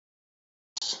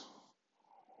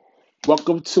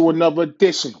Welcome to another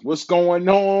edition. What's going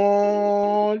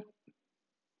on?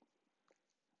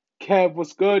 Kev,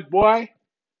 what's good, boy?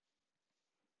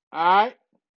 All right.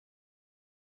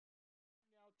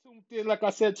 Tuned in, like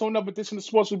I said, to another edition of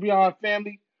Sports with Beyond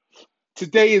Family.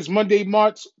 Today is Monday,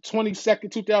 March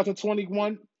 22nd,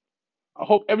 2021. I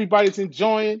hope everybody's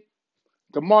enjoying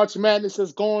the March Madness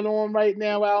that's going on right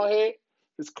now out here.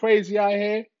 It's crazy out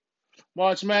here.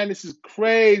 March Madness is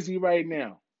crazy right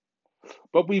now.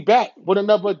 But we back with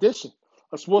another edition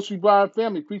of Sports with Beyond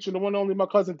Family, featuring the one and only my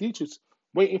cousin Dietrich.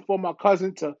 Waiting for my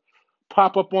cousin to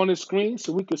pop up on the screen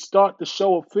so we can start the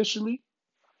show officially.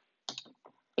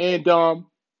 And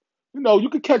you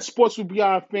can catch Sports with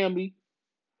Beyond Family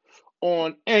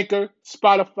on Anchor,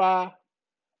 Spotify,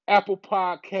 Apple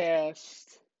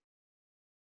Podcasts,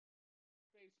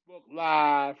 Facebook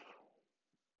Live,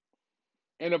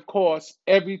 and of course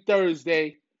every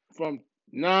Thursday from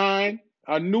 9,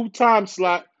 a new time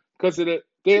slot because of the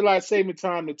daylight saving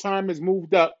time. The time is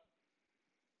moved up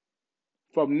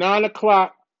from 9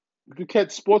 o'clock. You can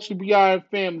catch Sports with Beyond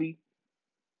Family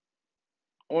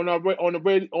on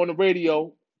the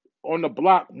radio on the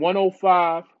block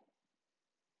 105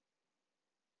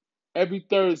 every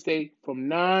Thursday from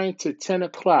 9 to 10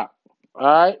 o'clock. All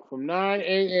right, from 9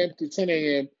 a.m. to 10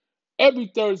 a.m.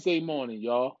 every Thursday morning,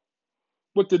 y'all,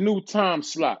 with the new time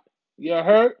slot. You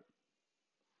heard?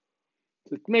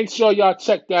 So make sure y'all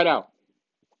check that out.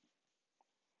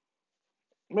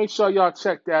 Make sure y'all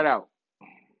check that out.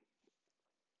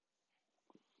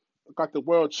 I got the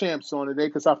world champs on today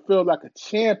because I feel like a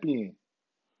champion.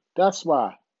 That's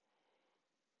why.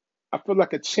 I feel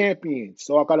like a champion.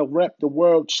 So I got to rep the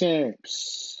world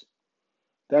champs.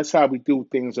 That's how we do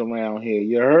things around here.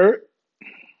 You heard?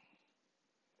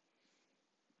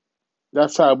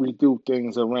 That's how we do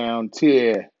things around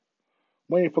here.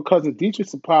 Waiting for cousin Dietrich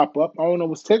to pop up. I don't know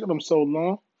what's taking him so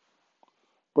long,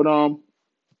 but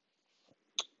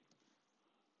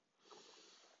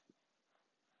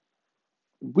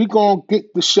we gonna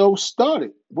get the show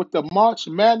started with the March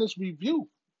Madness review.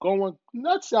 Going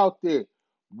nuts out there.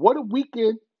 What a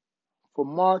weekend for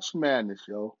March Madness,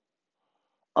 yo.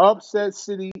 Upset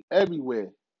city everywhere.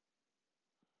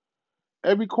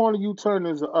 Every corner you turn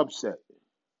is an upset.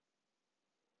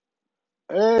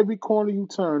 Every corner you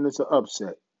turn is an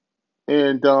upset.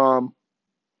 And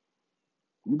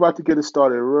we about to get it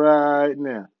started right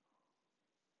now.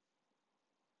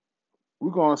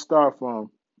 We're gonna start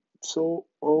from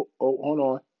hold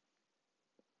on.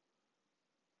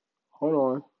 Hold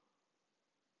on.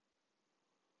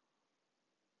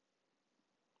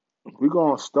 We're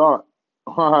gonna start.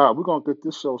 We're gonna get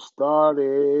this show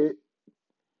started.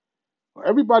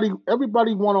 Everybody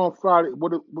won on Friday.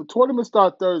 When tournament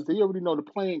start Thursday, you already know the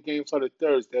playing games started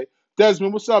Thursday.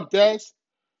 Desmond, what's up, Des?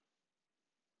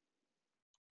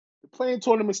 The playing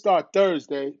tournament start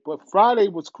Thursday, but Friday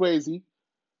was crazy.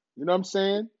 You know what I'm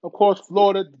saying? Of course,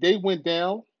 Florida, they went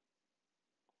down.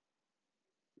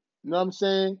 You know what I'm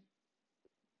saying?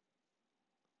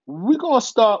 We're gonna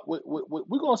start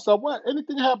we're gonna start what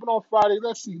anything happened on Friday.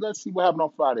 Let's see what happened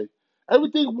on Friday.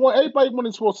 Everybody won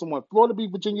in sports one. Florida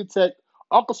beat Virginia Tech,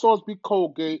 Arkansas beat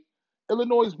Colgate,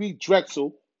 Illinois beat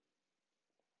Drexel.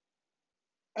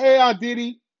 Hey, I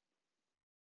Diddy.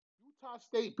 Utah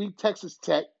State beat Texas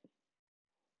Tech.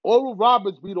 Oral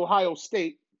Roberts beat Ohio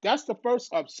State. That's the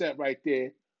first upset right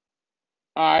there.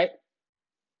 All right.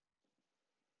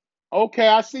 Okay,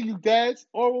 I see you, Dads.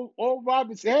 Oral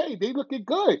Roberts, hey, they looking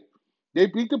good. They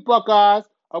beat the Buckeyes.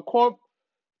 Of course,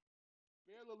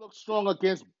 Baylor looks strong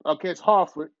against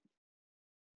Hartford.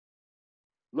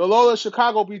 Loyola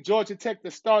Chicago beat Georgia Tech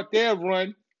to start their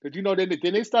run. Because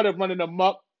then they started running them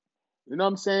up. You know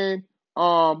what I'm saying?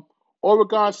 Um,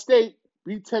 Oregon State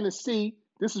beat Tennessee.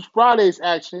 This is Friday's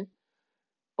action.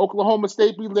 Oklahoma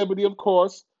State beat Liberty, of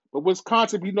course. But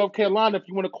Wisconsin beat North Carolina, if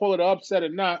you want to call it an upset or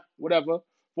not, whatever.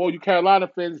 For all you Carolina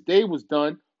fans, day was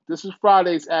done. This is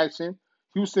Friday's action.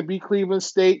 Houston beat Cleveland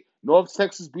State. North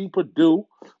Texas beat Purdue.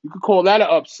 You could call that an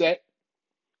upset.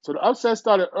 So the upset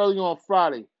started early on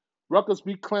Friday. Rutgers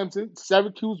beat Clemson.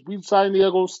 Syracuse beat San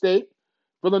Diego State.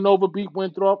 Villanova beat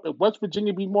Winthrop. And West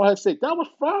Virginia beat Morehead State. That was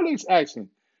Friday's action.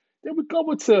 Then we go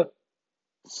into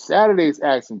Saturday's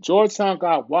action. Georgetown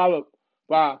got walloped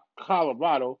by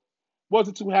Colorado.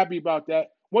 Wasn't too happy about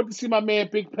that. Wanted to see my man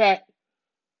Big Pat,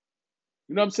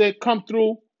 you know what I'm saying, come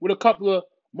through with a couple of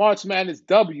March Madness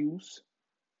W's,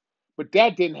 but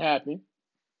that didn't happen.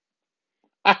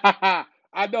 I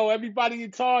know everybody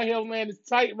in Tar Heel land is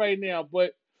tight right now,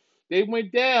 but they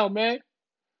went down, man. You know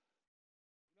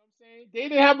what I'm saying? They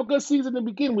didn't have a good season to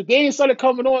begin with. They ain't started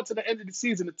coming on to the end of the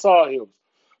season, the Tar Heels.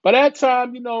 By that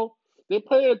time, they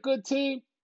played a good team.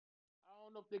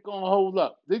 They're gonna hold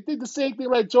up. They did the same thing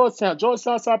like Georgetown.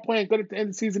 Georgetown started playing good at the end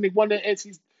of the season. They won the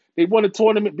NCAA. They won the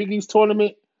tournament, Big East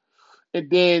tournament, and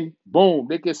then boom,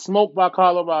 they get smoked by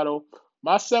Colorado.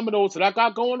 My Seminoles that I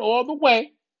got going all the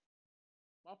way.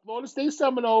 My Florida State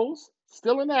Seminoles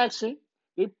still in action.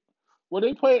 They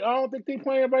they play. I don't think they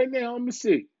playing right now. Let me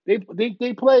see. They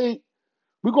played.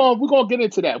 We're gonna get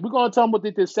into that. We're gonna tell them what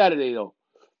they did Saturday though.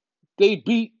 They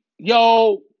beat it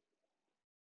was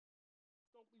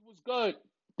good.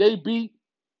 They beat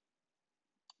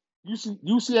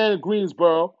UCLA and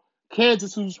Greensboro.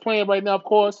 Kansas, who's playing right now, of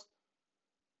course.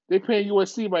 They playing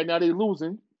USC right now. They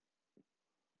losing.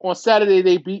 On Saturday,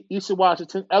 they beat Eastern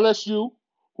Washington. LSU,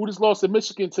 who just lost to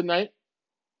Michigan tonight.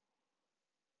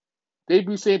 They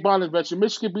beat St. Bonaventure.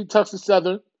 Michigan beat Texas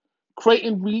Southern.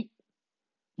 Creighton beat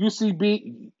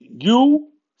UCB,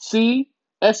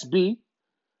 UCSB.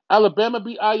 Alabama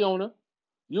beat Iona.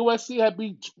 USC had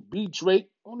beat Drake.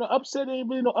 On the upset, there ain't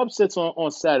really no upsets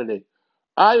on Saturday.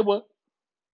 Iowa,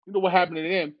 you know what happened to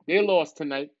them. They lost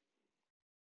tonight.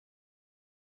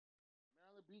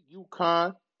 Maryland beat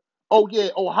UConn. Oh, yeah,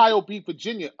 Ohio beat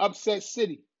Virginia. Upset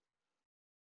City.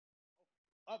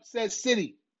 Upset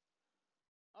City.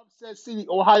 Upset City.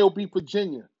 Ohio beat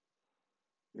Virginia.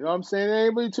 You know what I'm saying? There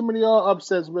ain't really too many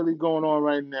upsets really going on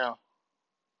right now.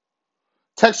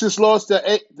 Texas lost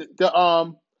the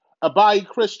Abai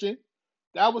Christian.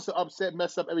 That was an upset,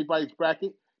 mess up everybody's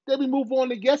bracket. Then we move on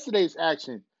to yesterday's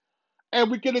action. And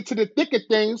we get into the thick of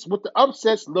things with the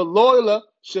upsets. Loyola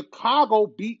Chicago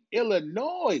beat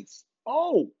Illinois.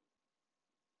 Oh,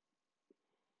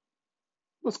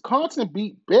 Wisconsin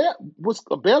beat Baylor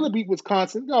beat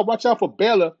Wisconsin. You gotta watch out for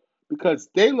Baylor because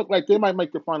they look like they might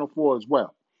make the Final Four as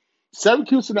well.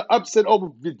 Syracuse in the upset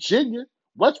over Virginia,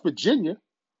 West Virginia.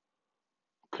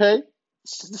 Okay,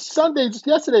 Sunday, just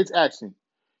yesterday's action.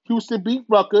 Houston beat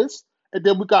Rutgers, and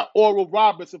then we got Oral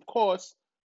Roberts, of course.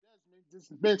 Desmond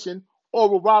just mentioned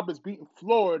Oral Roberts beating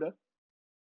Florida.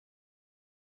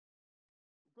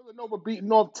 Villanova beating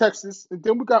North Texas, and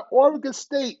then we got Oregon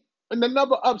State in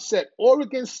another upset.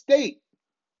 Oregon State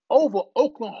over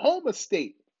Oklahoma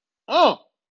State. How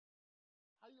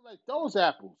you like those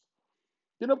apples?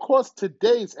 Then, of course,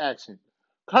 today's action.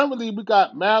 Currently, we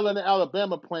got Maryland and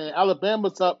Alabama playing.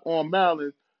 Alabama's up on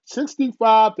Maryland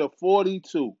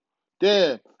 65-42.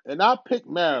 Damn. And I picked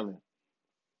Maryland.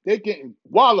 They're getting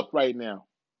walloped right now.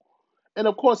 And,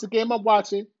 of course, the game I'm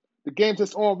watching, the game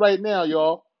that's on right now,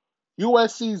 y'all.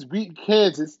 USC's beating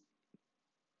Kansas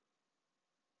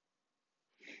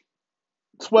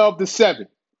 12-7.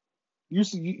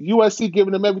 USC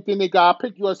giving them everything they got. I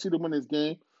picked USC to win this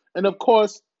game. And, of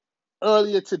course,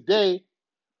 earlier today,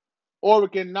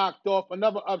 Oregon knocked off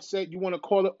another upset. You want to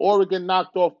call it? Oregon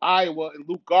knocked off Iowa, and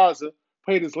Luke Garza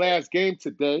played his last game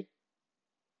today.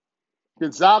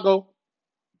 Gonzaga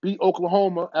beat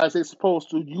Oklahoma as they're supposed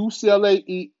to.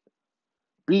 UCLA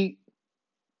beat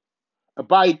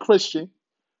Abai Christian,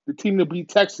 the team that beat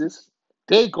Texas.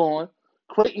 They gone.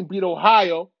 Creighton beat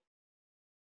Ohio.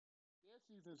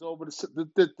 Their season's over.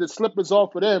 The slip is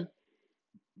off for them.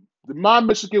 The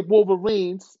Michigan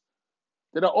Wolverines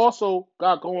that are also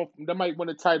got going. They might win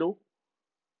the title.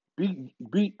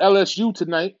 Beat LSU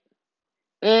tonight.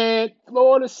 And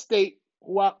Florida State,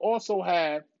 who I also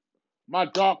have,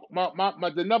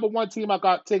 the number one team I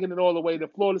got taking it all the way, the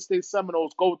Florida State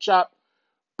Seminoles, Go Chop,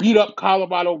 beat up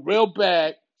Colorado real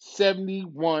bad,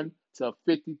 71-53.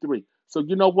 So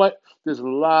you know what? There's a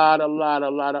lot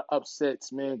of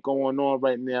upsets, man, going on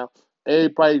right now.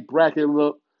 Everybody bracket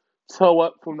look, toe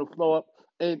up from the floor up.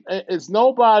 And it's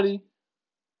nobody.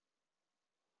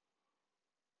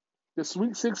 The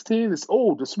Sweet 16 is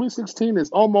the Sweet 16 is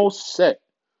almost set.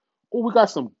 Oh, we got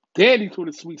some dandies for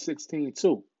the Sweet 16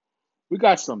 too. We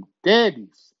got some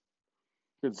dandies.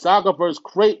 Gonzaga versus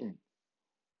Creighton.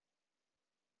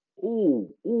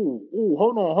 Hold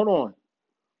on.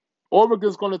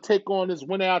 Oregon's going to take on this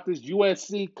winner out this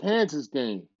USC Kansas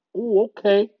game.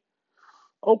 Okay.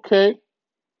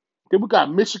 Then we got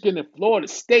Michigan and Florida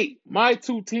State. My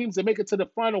two teams that make it to the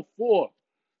Final Four.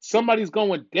 Somebody's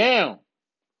going down.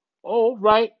 All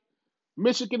right.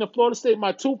 Michigan and Florida State,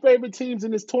 my two favorite teams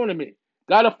in this tournament.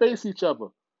 Got to face each other.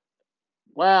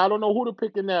 Wow, I don't know who to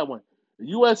pick in that one.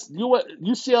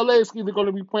 UCLA is either going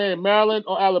to be playing Maryland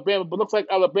or Alabama, but looks like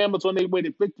Alabama's on their way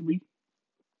to victory.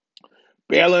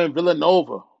 Baylor and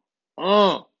Villanova.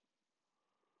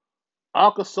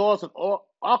 Arkansas and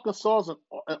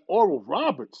Oral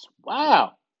Roberts.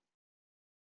 Wow.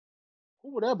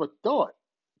 Who would ever thought?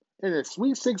 In the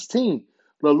Sweet 16,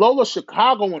 Loyola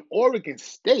Chicago and Oregon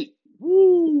State.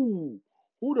 Woo!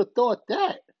 Who'd have thought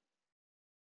that?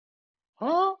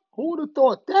 Huh? Who would have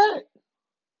thought that?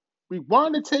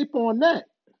 Rewind the tape on that.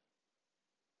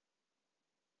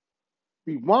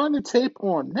 Rewind the tape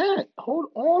on that. Hold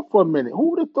on for a minute.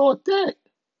 Who would have thought that?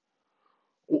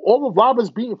 Oral Roberts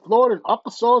beating Florida and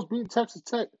Arkansas beating Texas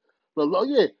Tech.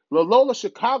 Loyola,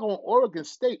 Chicago, and Oregon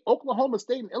State. Oklahoma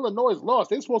State and Illinois lost.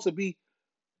 They're supposed to be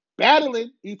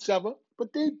battling each other,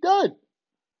 but they done.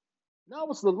 Now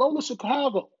it's Loyola,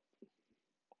 Chicago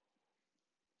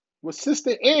with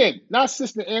Sister Ann. Not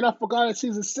Sister Ann. I forgot that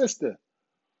she's a sister.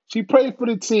 She prayed for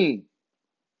the team.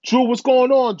 Drew, what's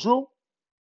going on, Drew?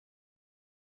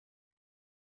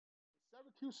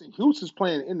 Syracuse and Houston's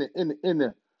playing in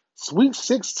the Sweet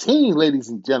 16, ladies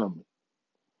and gentlemen.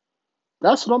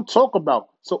 That's what I'm talking about.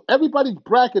 So everybody's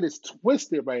bracket is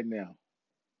twisted right now.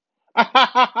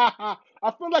 I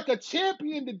feel like a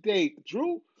champion today,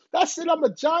 Drew. That's it. I'm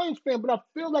a Giants fan, but I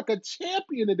feel like a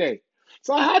champion today.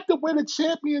 So I had to win a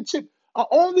championship. I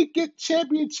only get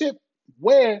championship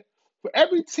where for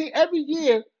every team every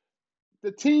year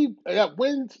the team that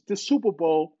wins the Super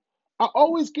Bowl, I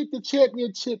always get the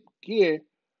championship gear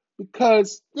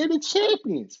because they're the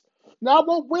champions. Now I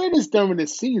won't wear this during the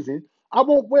season. I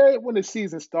won't wear it when the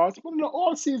season starts, but in the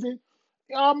off season,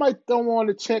 I might throw on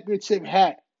the championship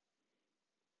hat.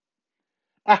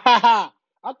 I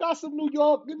got some New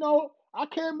York, I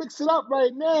can't mix it up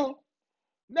right now.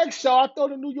 Next show, I throw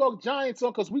the New York Giants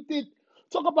on because we did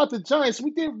talk about the Giants.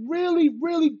 We did really,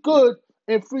 really good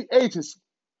in free agency.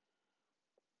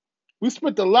 We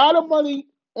spent a lot of money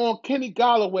on Kenny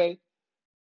Golladay,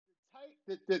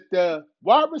 the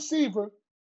wide receiver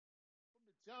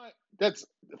that's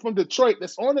from Detroit,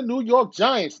 that's on the New York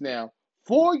Giants now.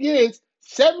 4 years,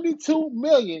 72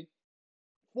 million,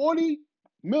 40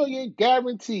 million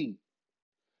guaranteed.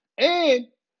 And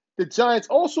the Giants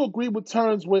also agreed with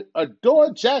terms with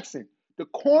Adore Jackson, the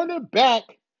cornerback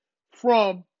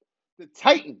from the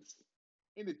Titans,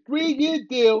 in a 3-year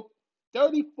deal,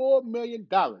 $34 million.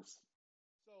 So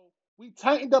we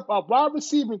tightened up our wide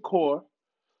receiving core,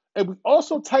 and we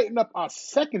also tightened up our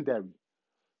secondary.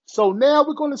 So now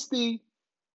we're going to see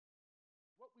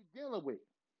what we're dealing with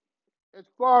as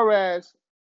far as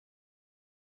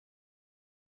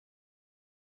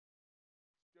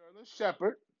Sterling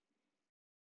Shepard.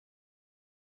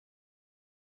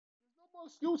 No more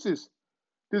excuses.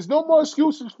 There's no more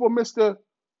excuses for Mr.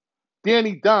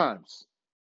 Danny Dimes.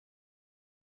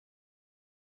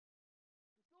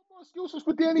 No more excuses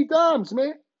for Danny Dimes,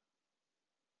 man.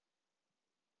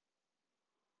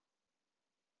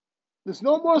 There's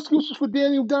no more excuses for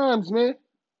Danny Dimes, man.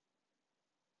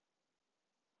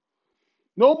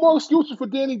 No more excuses for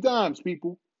Danny Dimes,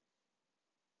 people.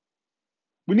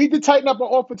 We need to tighten up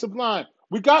our offensive line.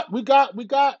 We got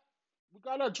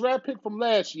our draft pick from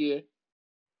last year.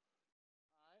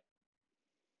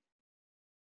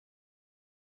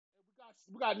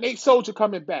 We got Nate Soldier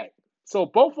coming back. So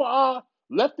both of our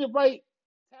left and right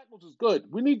tackles is good.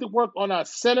 We need to work on our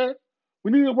center.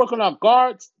 We need to work on our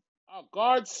guard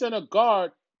center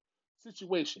guard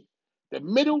situation. The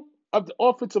middle of the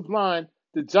offensive line,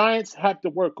 the Giants have to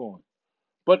work on.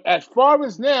 But as far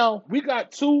as now, we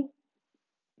got two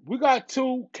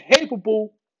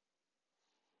capable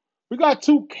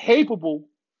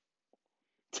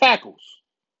tackles.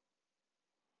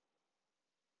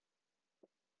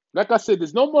 Like I said,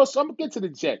 there's no more. So I'm gonna get to the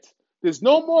Jets. There's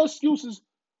no more excuses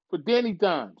for Danny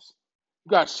Dimes. You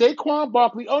got Saquon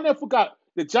Barkley. Oh, I forgot.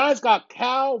 The Giants got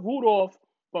Kyle Rudolph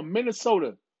from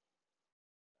Minnesota.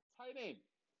 Tight end.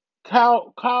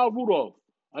 Kyle Rudolph.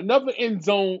 Another end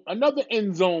zone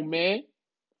man. You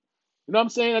know what I'm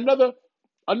saying?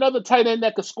 Another tight end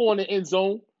that could score in the end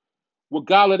zone with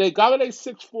Galladay. Galladay's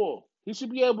 6'4". He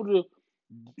should be able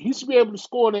to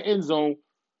score in the end zone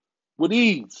with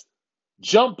ease.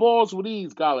 Jump balls with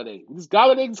ease, Galladay. This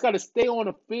Galladay just got to stay on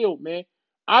the field, man.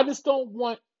 I just don't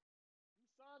want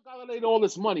Galladay all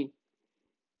this money.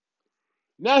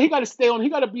 Now he got to stay on. He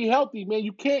got to be healthy, man.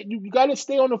 You can't. You got to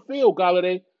stay on the field,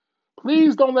 Galladay.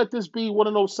 Please don't let this be one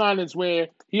of those signings where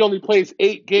he only plays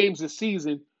 8 games a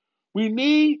season. We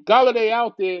need Galladay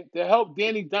out there to help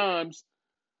Danny Dimes,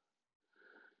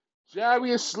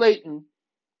 Jarius Slayton.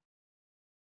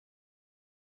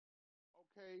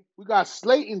 Okay, we got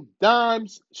Slayton,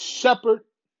 Dimes, Shepard.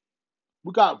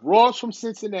 We got Ross from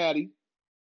Cincinnati.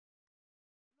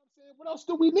 What else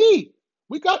do we need?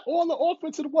 We got all the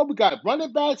offense in the world. We got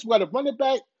running backs. We got a running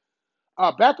back,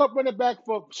 backup running back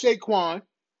for Saquon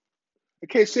in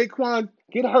case Saquon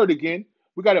get hurt again.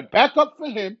 We got a backup for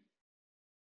him. You know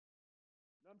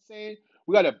what I'm saying?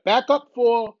 We got a backup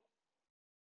for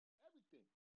everything.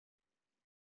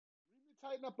 We need to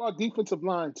tighten up our defensive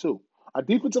line too. Our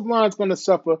defensive line is going to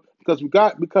suffer because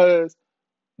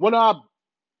one of our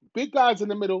big guys in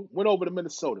the middle went over to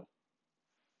Minnesota.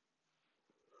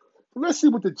 Let's see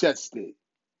what the Jets did.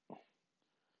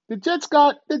 The Jets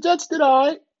did all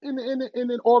right in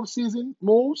the off season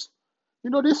moves.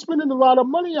 They're spending a lot of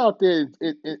money out there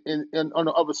in on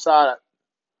the other side.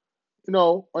 In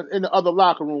the other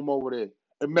locker room over there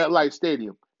at MetLife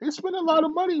Stadium. They're spending a lot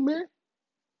of money, man.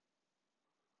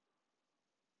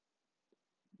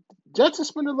 Jets are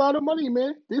spending a lot of money,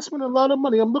 man. They're spending a lot of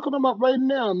money. I'm looking them up right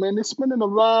now, man. They're spending a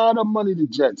lot of money, the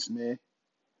Jets, man.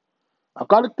 I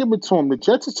got to give it to them. The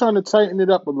Jets are trying to tighten it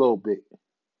up a little bit.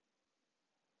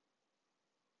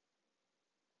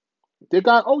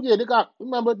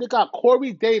 Remember, they got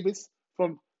Corey Davis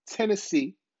from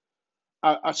Tennessee,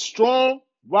 a strong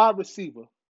wide receiver.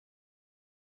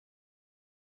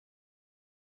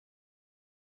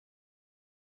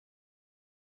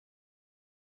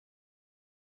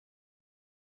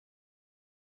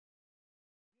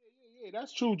 Yeah,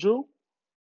 that's true, Drew.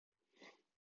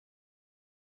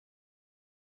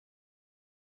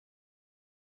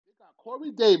 They got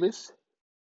Corey Davis.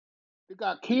 They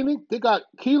got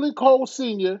Keelan Cole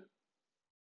Sr.,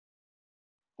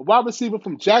 a wide receiver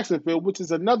from Jacksonville, which is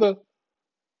another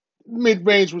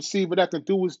mid-range receiver that can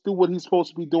do what he's supposed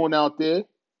to be doing out there.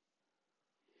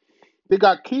 They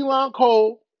got Keelan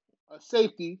Cole, a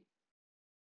safety.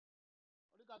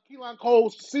 They got Keelan Cole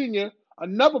Sr.,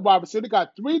 another wide receiver. They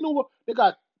got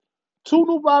two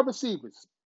new wide receivers.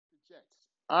 The Jets.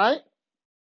 All right.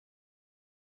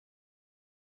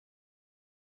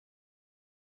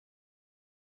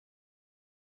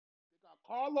 They got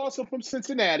Carl Lawson from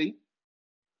Cincinnati,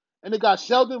 and they got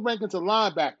Sheldon Rankins, a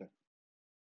linebacker.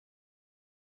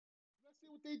 Let's see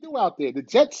what they do out there. The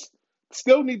Jets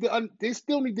still need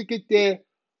to get their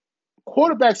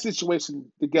quarterback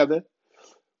situation together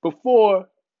before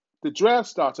the draft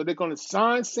starts. So they're going to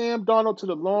sign Sam Darnold to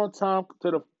the long time.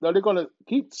 They're going to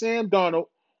keep Sam Darnold,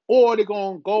 or they're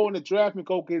going to go in the draft and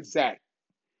go get Zach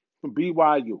from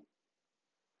BYU.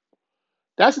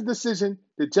 That's a decision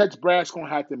the Jets brass going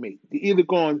to have to make. They're either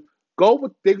going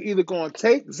to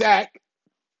take Zach,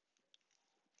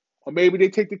 or maybe they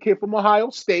take the kid from Ohio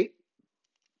State,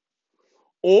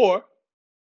 or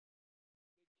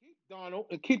keep Darnold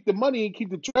and keep the money and keep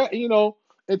the draft,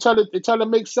 and try to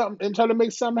make something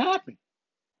happen.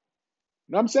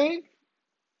 You know what I'm saying?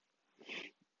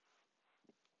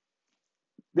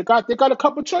 They got a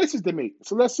couple choices to make.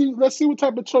 So let's see what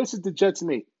type of choices the Jets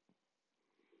make.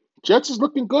 Jets is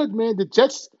looking good, man. The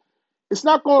Jets, it's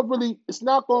not going to really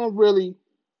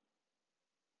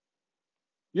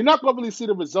you're not going to really see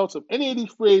the results of any of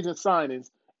these free agent signings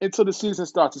until the season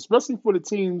starts, especially for the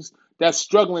teams that's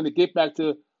struggling to get back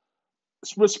to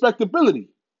respectability.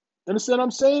 Understand what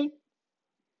I'm saying?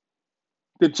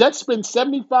 The Jets spend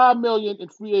 $75 million in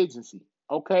free agency.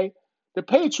 Okay, the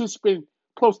Patriots spend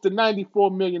close to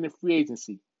 $94 million in free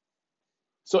agency.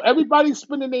 So everybody's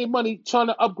spending their money trying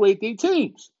to upgrade their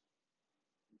teams.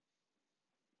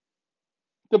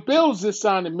 The Bills just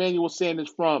signed Emmanuel Sanders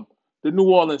from the New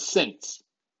Orleans Saints.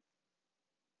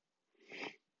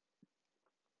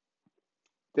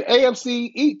 The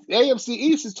AFC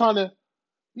East is trying to,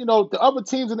 the other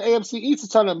teams in the AFC East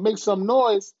is trying to make some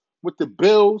noise with the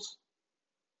Bills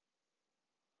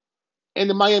and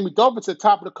the Miami Dolphins at the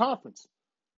top of the conference.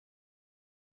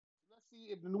 Let's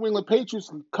see if the New England Patriots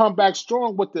can come back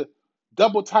strong with the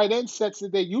double tight end sets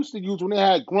that they used to use when they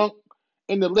had Gronk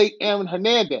and the late Aaron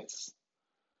Hernandez.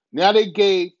 Now they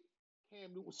gave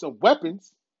Cam Newton some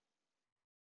weapons.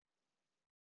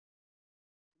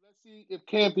 Let's see if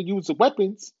Cam can use the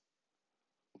weapons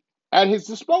at his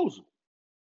disposal.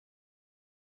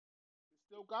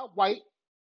 They still got White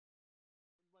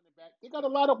running back. They got a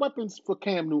lot of weapons for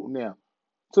Cam Newton now.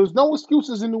 So there's no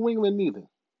excuses in New England neither.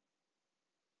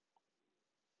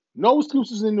 No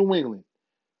excuses in New England.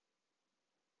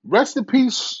 Rest in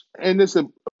peace, and it's a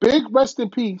big rest in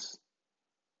peace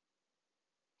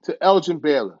to Elgin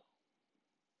Baylor.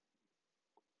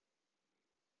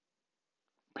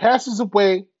 Passes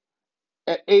away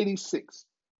at 86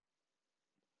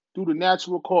 due to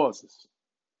natural causes.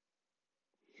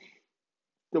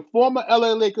 The former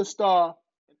LA Lakers star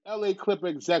and LA Clipper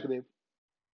executive,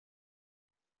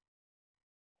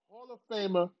 Hall of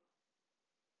Famer,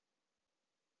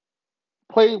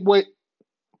 played with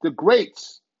the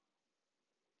greats,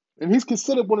 and he's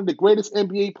considered one of the greatest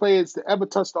NBA players to ever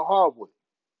touch the hardwood.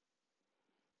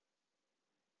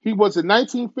 He was a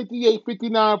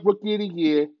 1958-59 Rookie of the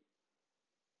Year,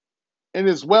 and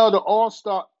as well as the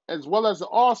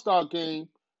All-Star game,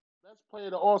 best player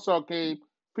of the All-Star game,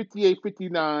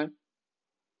 58-59,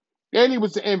 and he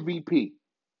was the MVP.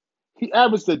 He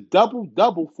averaged a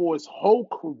double-double for his whole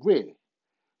career.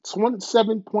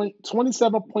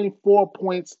 27.4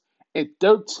 points and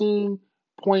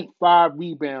 13.5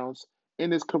 rebounds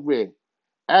in his career.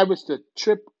 Averaged a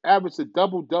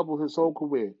double double his whole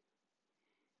career.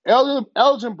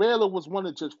 Elgin Baylor was one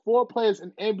of just 4 players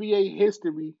in NBA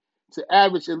history to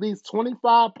average at least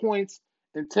 25 points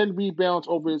and 10 rebounds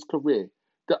over his career.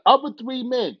 The other 3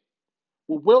 men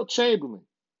were Wilt Chamberlain,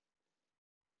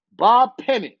 Bob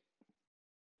Pennant,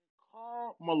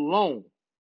 Karl Malone,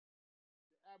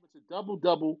 averaged a double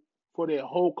double for their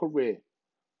whole career.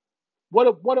 What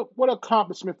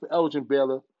accomplishment for Elgin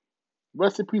Baylor.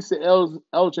 Rest in peace to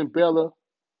Elgin Baylor,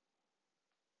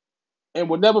 and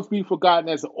will never be forgotten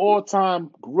as an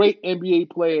all-time great NBA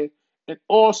player and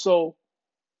also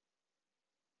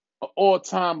an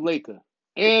all-time Laker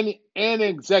and an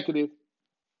executive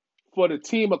for the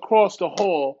team across the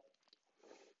hall,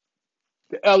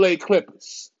 the LA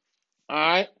Clippers. All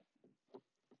right?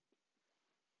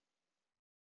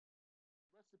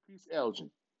 Rest in peace,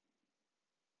 Elgin.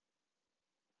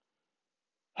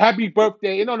 Happy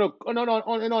birthday. And on a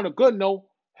good note,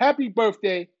 happy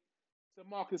birthday to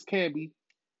Marcus Camby.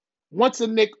 Once a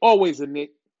Knick, always a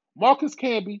Knick. Marcus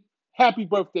Camby, happy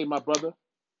birthday, my brother.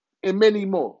 And many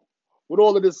more. With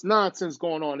all of this nonsense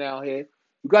going on out here,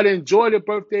 you got to enjoy the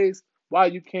birthdays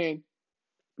while you can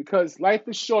because life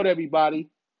is short, everybody.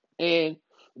 And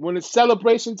when it's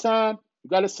celebration time,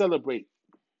 you got to celebrate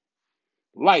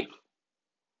life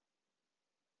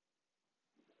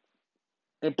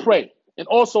and pray. And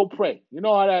also pray. You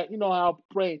know how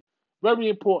pray, very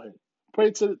important.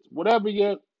 Pray to whatever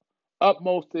your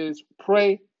utmost is.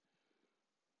 Pray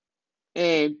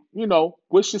and,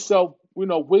 wish yourself,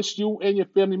 wish you and your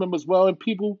family members well and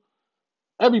people,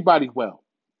 everybody well.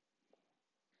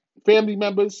 Family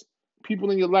members,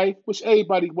 people in your life, wish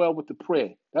everybody well with the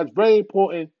prayer. That's very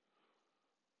important,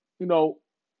 you know,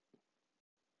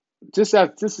 just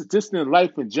in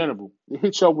life in general. It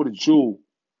hits you with a jewel.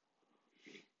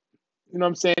 You know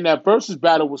what I'm saying? That versus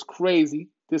battle was crazy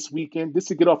this weekend. Just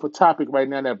to get off a topic right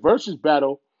now, that versus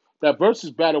battle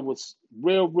was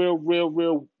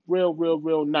real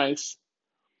nice.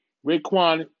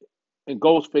 Raekwon and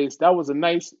Ghostface, that was a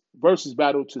nice versus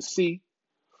battle to see,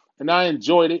 and I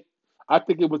enjoyed it. I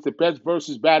think it was the best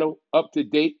versus battle up to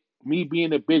date. Me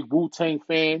being a big Wu Tang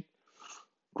fan,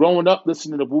 growing up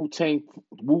listening to Wu Tang,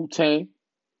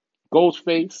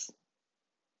 Ghostface,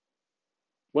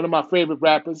 one of my favorite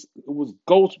rappers. It was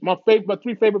Ghost. My 3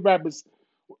 favorite rappers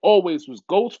always was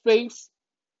Ghostface,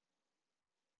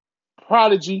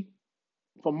 Prodigy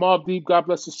from Mobb Deep, God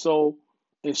bless his soul,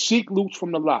 and Sheik Luch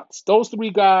from the Lox. Those 3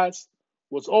 guys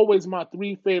was always my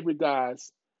 3 favorite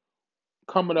guys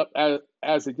coming up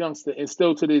as a youngster and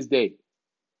still to this day.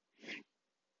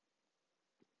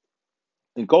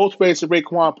 And Ghostface and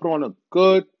Raekwon put on a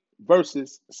good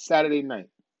versus Saturday night.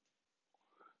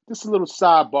 Just a little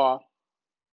sidebar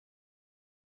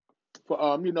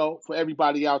for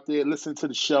everybody out there listening to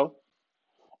the show,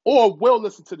 or will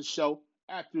listen to the show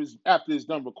after it's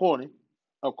done recording,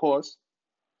 of course.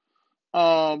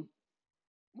 Um,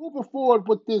 Moving forward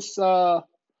with this,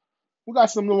 we got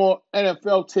some more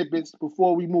NFL tidbits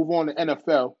before we move on to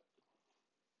NFL.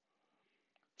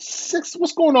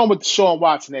 What's going on with Deshaun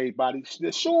Watson, everybody?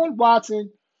 Deshaun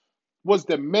Watson was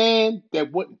the man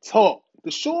that wouldn't talk.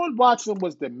 Deshaun Watson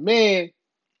was the man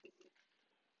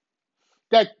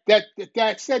that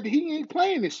said that he ain't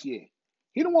playing this year.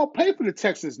 He don't want to play for the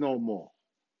Texans no more.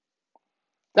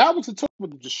 That was the talk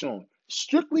with Deshaun.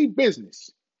 Strictly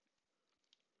business.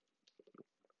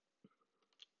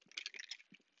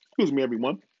 Excuse me,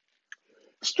 everyone.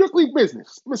 Strictly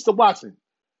business, Mr. Watson.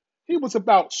 He was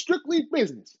about strictly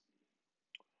business.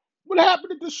 What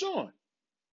happened to Deshaun?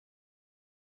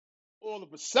 All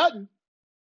of a sudden,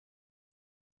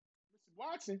 Mr.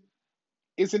 Watson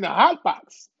is in the hot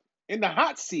box, in the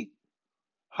hot seat,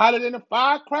 hotter than a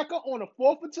firecracker on the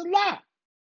 4th of July.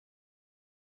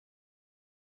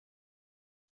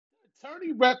 The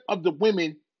attorney rep of the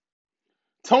women,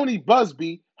 Tony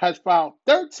Busby, has filed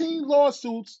 13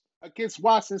 lawsuits against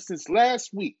Watson since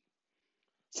last week.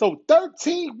 So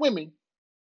 13 women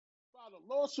filed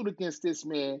a lawsuit against this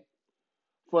man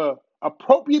for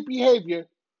appropriate behavior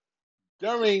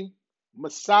during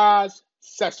massage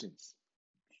sessions.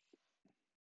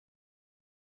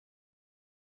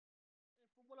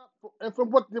 And from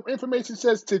what the information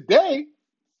says today,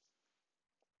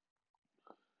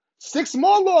 6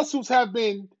 more lawsuits have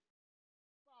been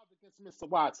filed against Mr.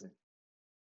 Watson.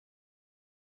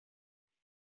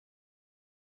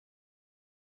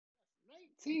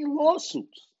 19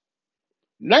 lawsuits.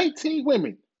 19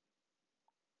 women.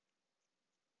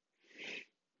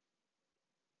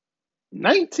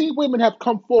 19 women have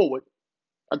come forward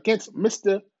against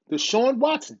Mr. Deshaun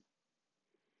Watson.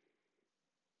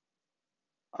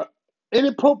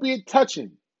 Inappropriate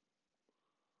touching.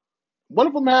 One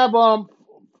of them have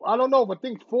I don't know, I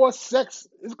think forced sex.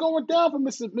 It's going down for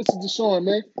Mr. Deshaun,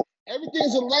 man.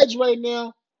 Everything's alleged right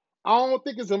now. I don't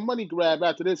think it's a money grab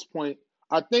after this point.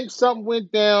 I think something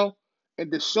went down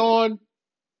and Deshaun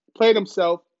played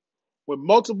himself with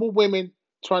multiple women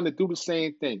trying to do the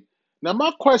same thing. Now,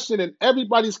 my question and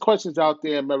everybody's questions out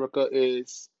there in America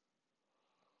is,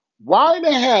 why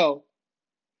the hell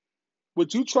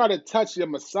would you try to touch your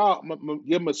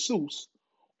masseuse,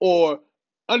 or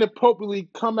inappropriately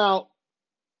come out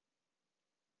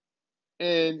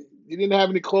and you didn't have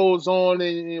any clothes on,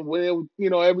 and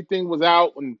everything was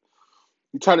out, and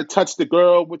you try to touch the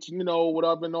girl, which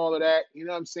whatever and all of that. You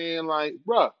know what I'm saying? Like,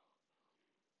 bruh,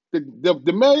 the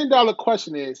 $1 million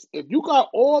question is, if you got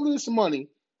all this money,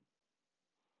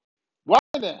 why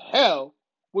in the hell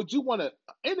would you want to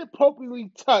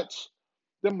inappropriately touch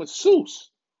the masseuse?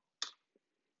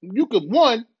 You could,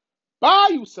 one, buy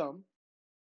you some.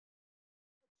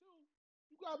 Two,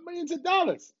 you got millions of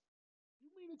dollars. You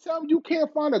mean to tell me you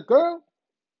can't find a girl?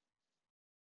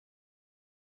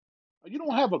 Or you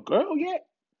don't have a girl yet?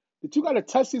 That you got to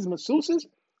touch these masseuses?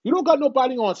 You don't got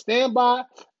nobody on standby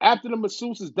after the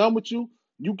masseuse is done with you.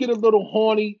 You get a little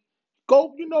horny.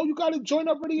 Go, you got to join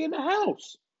up already in the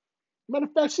house. Matter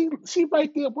of fact, she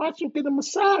right there watch you get a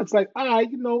massage. Like, all right,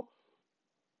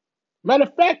 Matter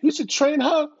of fact, you should train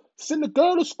her, send a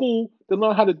girl to school to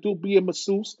learn how to be a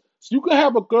masseuse. So you can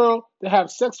have a girl to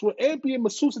have sex with and be a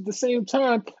masseuse at the same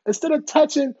time, instead of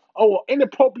touching or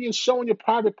inappropriate showing your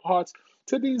private parts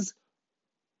to these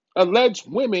alleged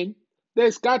women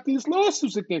that's got these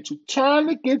lawsuits against you, trying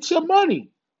to get your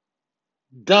money.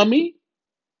 Dummy.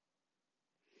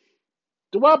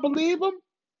 Do I believe them?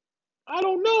 I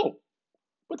don't know.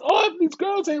 But all of these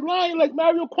girls ain't lying like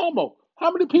Mario Cuomo.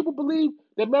 How many people believe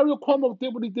that Mario Cuomo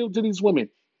did what he did to these women?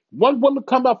 One woman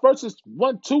come out first, is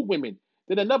two women.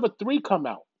 Then another three come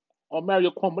out on Mario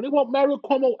Cuomo. They want Mario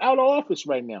Cuomo out of office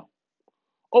right now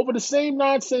over the same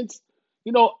nonsense,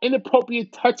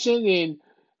 inappropriate touching and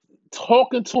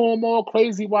talking to him all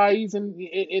crazy while he's on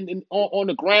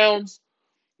the grounds,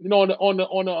 on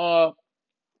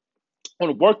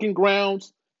the working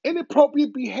grounds.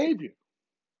 Inappropriate behavior,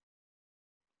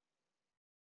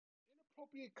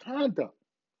 inappropriate conduct.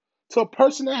 So a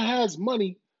person that has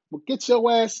money will get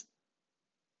your ass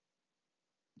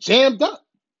jammed up.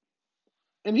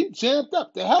 And he jammed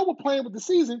up. The hell with playing with the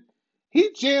season.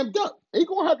 He jammed up. He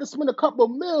gonna have to spend a couple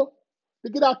of mil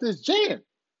to get out this jam.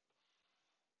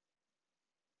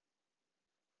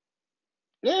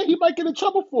 Yeah, he might get in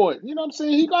trouble for it. You know what I'm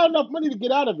saying? He got enough money to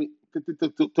get out of it,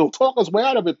 to talk his way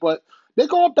out of it. But they're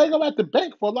gonna bang him at the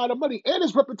bank for a lot of money, and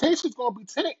his reputation's gonna be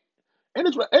tainted. And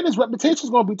his reputation's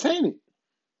gonna be tainted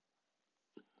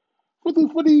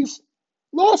for these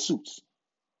lawsuits.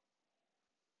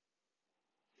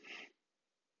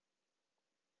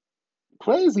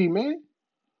 Crazy, man.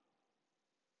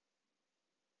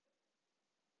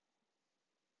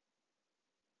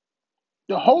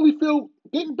 The Holyfield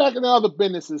getting back in the other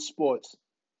businesses, sports.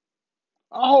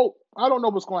 I don't know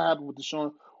what's gonna happen with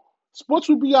Deshaun. Sports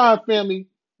with Beyond family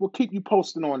will keep you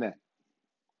posted on that.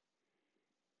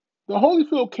 The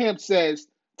Holyfield camp says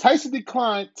Tyson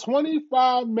declined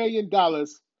 $25 million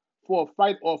for a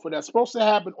fight offer that's supposed to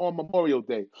happen on Memorial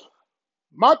Day.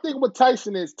 My thing with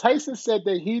Tyson is, Tyson said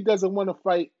that he doesn't want to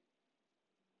fight.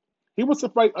 He wants to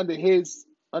fight under his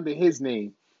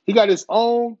name. He got his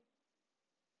own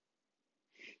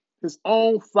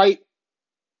fight,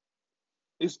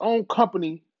 his own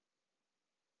company.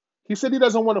 He said he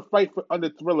doesn't want to fight under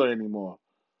Thriller anymore.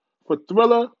 For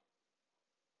Thriller,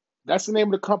 that's the name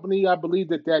of the company. I believe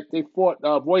that they fought,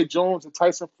 Roy Jones and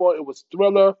Tyson fought. It was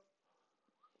Thriller.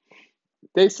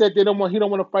 They said he don't want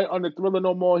to fight under Thriller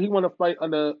no more. He want to fight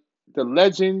under the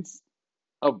Legends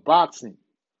of Boxing.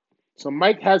 So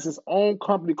Mike has his own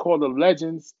company called the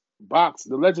Legends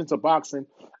of Boxing,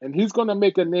 and he's gonna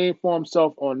make a name for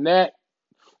himself on that.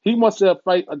 He wants to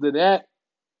fight under that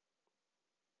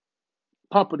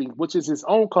company, which is his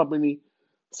own company.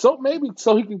 So maybe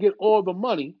so he can get all the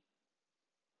money.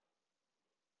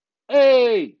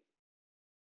 Hey,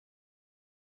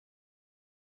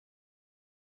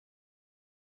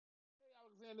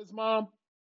 Alexander's mom,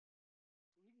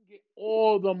 he can get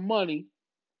all the money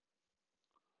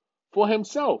for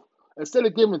himself. Instead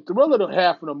of giving Thriller the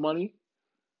half of the money,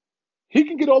 he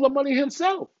can get all the money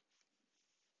himself.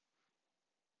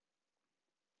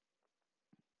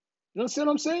 You understand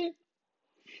what I'm saying?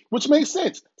 Which makes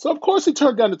sense. So of course he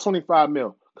turned down the 25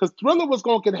 mil, because Thriller was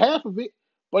gonna get half of it,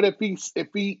 But if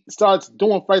he starts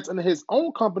doing fights under his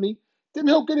own company, then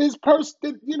he'll get his purse.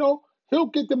 Then, he'll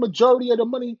get the majority of the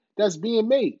money that's being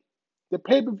made, the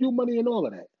pay-per-view money and all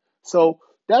of that. So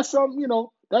that's something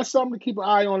to keep an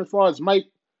eye on as far as Mike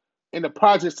and the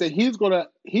projects that he's gonna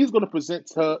present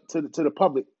to the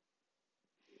public.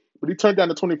 But he turned down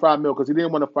the 25 mil because he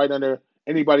didn't want to fight under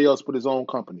anybody else but his own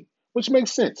company, which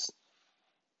makes sense.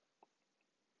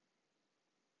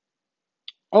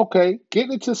 Okay,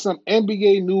 getting into some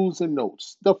NBA news and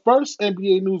notes. The first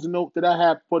NBA news and note that I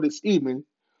have for this evening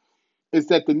is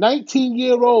that the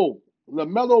 19-year-old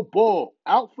LaMelo Ball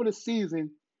out for the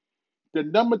season, the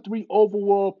number 3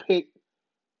 overall pick,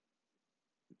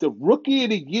 the rookie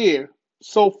of the year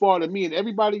so far to me and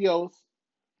everybody else.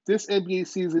 This NBA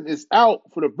season is out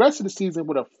for the rest of the season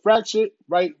with a fractured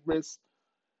right wrist.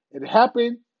 It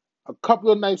happened a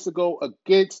couple of nights ago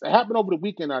against. It happened over the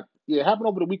weekend. It happened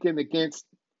over the weekend against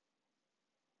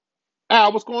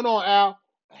Al. What's going on, Al?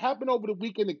 It happened over the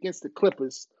weekend against the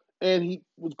Clippers, and he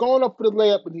was going up for the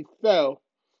layup and he fell,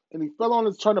 on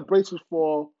his trying to brace his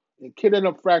fall, and kid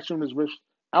ended up fracturing his wrist,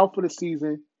 out for the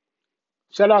season.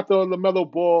 Shout out to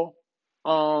LaMelo Ball.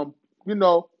 You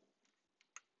know,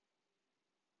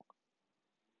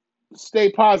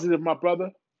 stay positive, my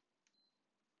brother.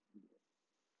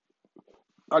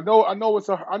 I know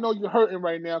you're hurting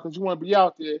right now because you want to be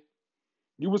out there.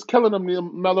 You was killing them,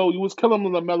 Melo. You was killing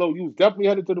them, Melo. You was definitely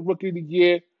headed to the rookie of the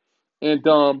year. And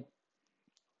oh,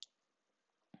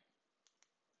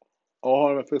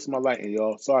 hold on, I fix my lighting,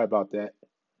 y'all. Sorry about that.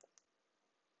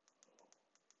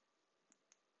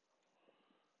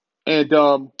 And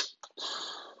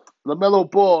LaMelo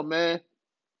Ball, man.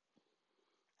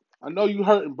 I know you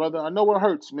hurting, brother. I know it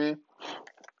hurts, man.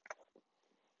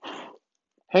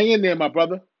 Hang in there, my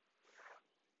brother.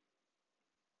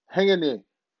 Hang in there.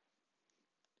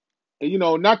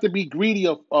 And not to be greedy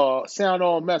of sound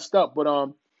all messed up, but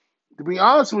to be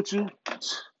honest with you,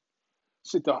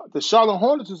 shit, the Charlotte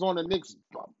Hornets was on the Knicks.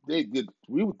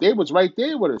 They was right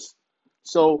there with us.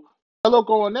 So Melo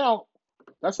going out,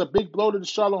 that's a big blow to the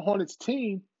Charlotte Hornets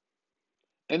team,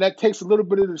 and that takes a little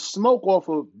bit of the smoke off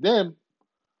of them.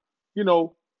 You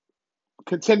know,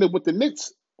 contending with the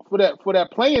Knicks for that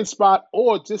playing spot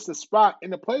or just a spot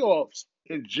in the playoffs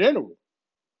in general.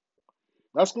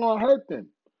 That's going to hurt them.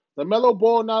 LaMelo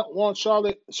Ball not on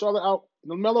Charlotte out.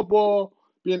 LaMelo Ball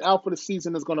being out for the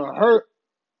season is going to hurt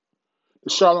the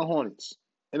Charlotte Hornets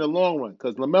in the long run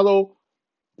because LaMelo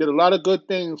did a lot of good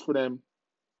things for them.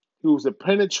 He was a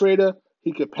penetrator.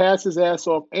 He could pass his ass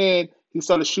off, and he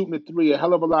started shooting the three a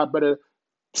hell of a lot better.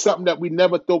 Something that we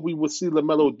never thought we would see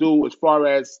LaMelo do as far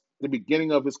as the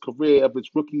beginning of his career, of his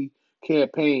rookie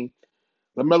campaign.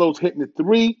 LaMelo's hitting the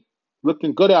three,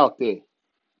 looking good out there.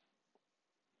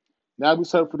 Now we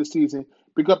set for the season.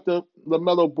 Pick up the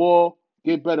LaMelo Ball.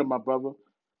 Get better, my brother.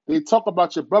 They talk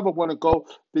about your brother want to go.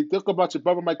 They talk about your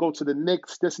brother might go to the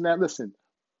Knicks, this and that. Listen,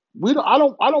 we don't. I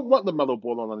don't want LaMelo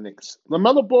Ball on the Knicks.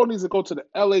 LaMelo Ball needs to go to the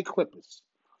L.A. Clippers.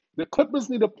 The Clippers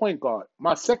need a point guard.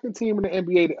 My second team in the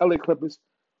NBA, the L.A. Clippers,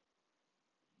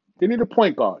 they need a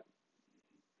point guard.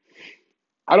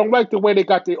 I don't like the way they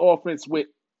got their offense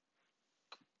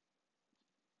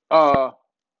uh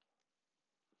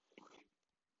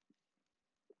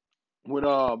with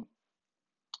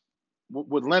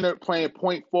with Leonard playing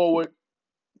point forward.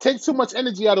 Takes too much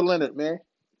energy out of Leonard, man.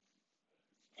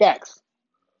 Facts.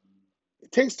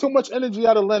 It takes too much energy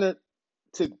out of Leonard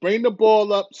to bring the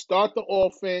ball up, start the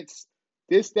offense,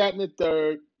 this, that, and the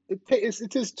third. It's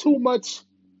just too much.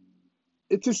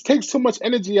 It just takes too much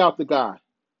energy out the guy.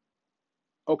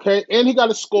 Okay, and he got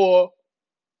to score.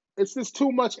 It's just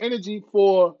too much energy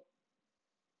for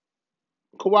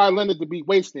Kawhi Leonard to be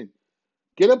wasting.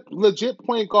 Get a legit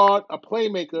point guard, a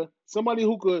playmaker, somebody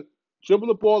who could dribble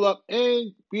the ball up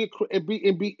and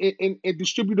and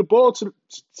distribute the ball to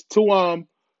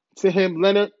him,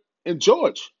 Leonard and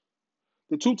George,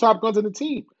 the two top guns of the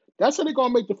team. That's how they're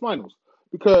gonna make the finals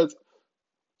because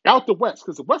out the West,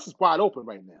 because the West is wide open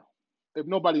right now. If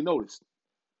nobody noticed,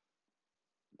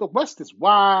 the West is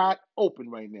wide open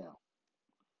right now.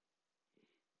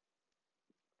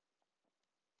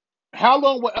 How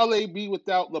long will LA be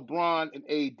without LeBron and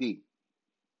AD?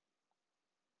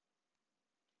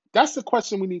 That's the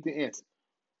question we need to answer.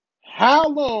 How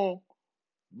long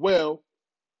will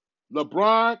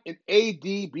LeBron and AD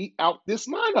be out this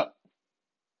lineup?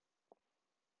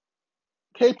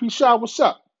 KP Shaw, what's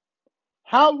up?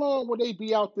 How long will they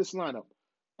be out this lineup?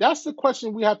 That's the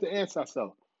question we have to answer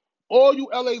ourselves. All you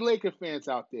LA Laker fans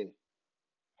out there,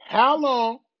 how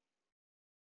long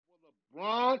will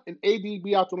LeBron and AD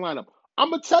be out the lineup? I'm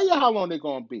gonna tell you how long they're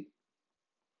gonna be.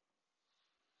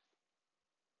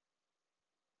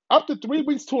 Up to 3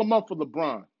 weeks to a month for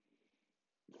LeBron.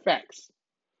 Facts.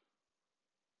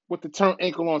 With the turn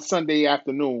ankle on Sunday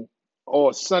afternoon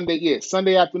or Sunday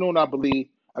afternoon, I believe,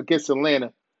 against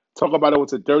Atlanta. Talk about it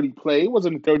was a dirty play. It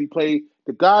wasn't a dirty play.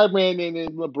 The guy ran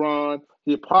in LeBron.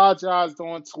 He apologized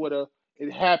on Twitter.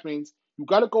 It happens. You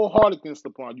got to go hard against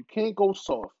LeBron. You can't go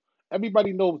soft.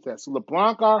 Everybody knows that. So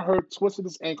LeBron got hurt, twisted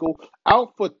his ankle,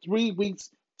 out for 3 weeks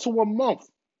to a month.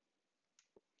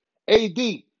 AD,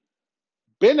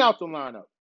 been out the lineup.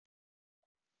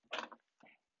 AD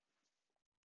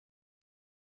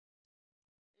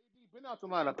been out the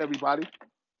lineup, everybody.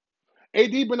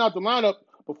 AD been out the lineup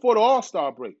before the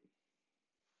All-Star break.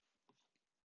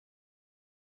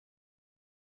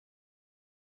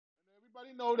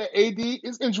 Everybody know that AD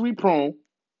is injury prone.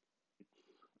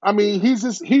 I mean, he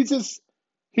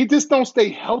just don't stay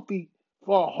healthy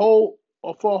for a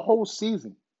whole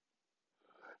season,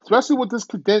 especially with this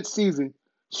condensed season.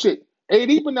 Shit, AD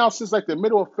been out since like the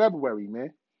middle of February,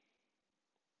 man.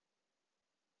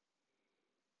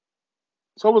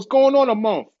 So what's going on a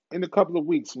month in a couple of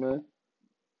weeks, man?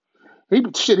 I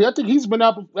think he's been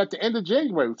out at the end of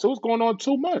January. So it's going on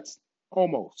 2 months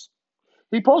almost.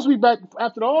 He's supposed to be back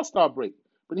after the All Star break,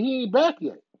 but he ain't back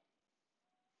yet.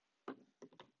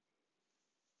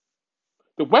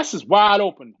 The West is wide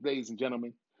open, ladies and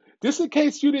gentlemen. Just in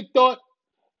case you didn't thought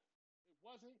it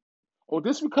wasn't, or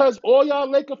just because all y'all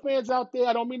Laker fans out there,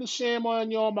 I don't mean to shame on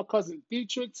y'all, my cousin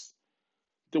Dietrich,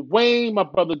 Dwayne, my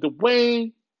brother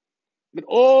Dwayne, and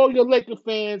all your Laker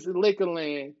fans in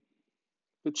Lakerland.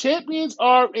 The champions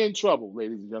are in trouble,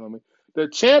 ladies and gentlemen. The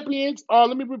champions are,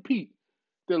 let me repeat,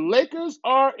 the Lakers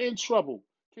are in trouble.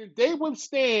 Can they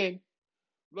withstand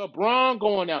LeBron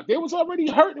going out? They was already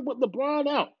hurting with LeBron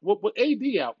out, with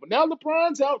AD out, but now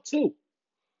LeBron's out too.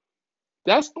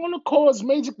 That's going to cause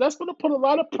major. That's going to put a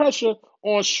lot of pressure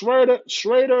on Schroeder,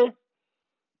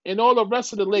 and all the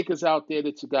rest of the Lakers out there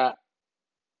that you got.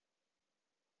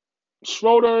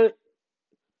 Schroeder,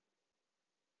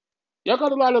 y'all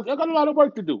got a lot of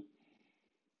work to do.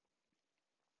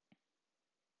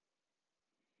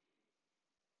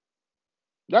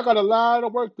 Y'all got a lot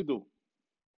of work to do.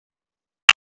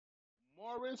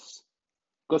 Morris,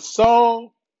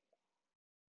 Gasol,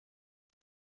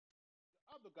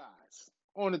 other guys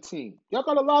on the team. Y'all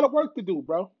got a lot of work to do,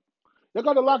 bro. Y'all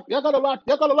got a lot. Y'all got a lot.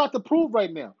 Y'all got a lot to prove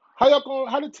right now. How y'all going?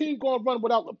 How the team going to run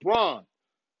without LeBron,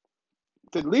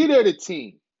 the leader of the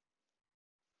team,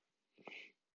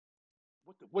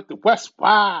 with the West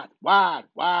wide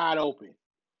open,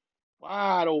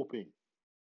 wide open.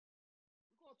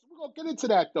 We're gonna get into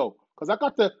that though, because I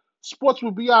got the Sports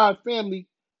with Beyond family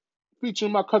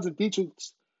featuring my cousin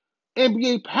Dietrich's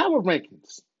NBA power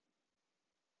rankings.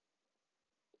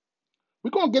 We're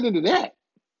gonna get into that.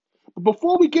 But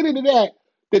before we get into that,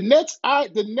 the Nets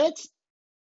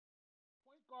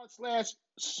point guard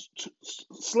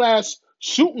slash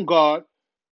shooting guard,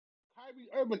 Kyrie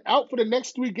Irving out for the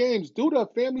next 3 games due to a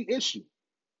family issue.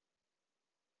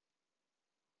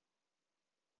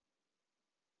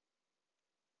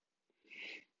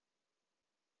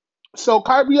 So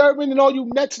Kyrie Irving and all you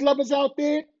Nets lovers out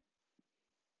there,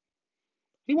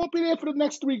 he won't be there for the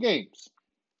next 3 games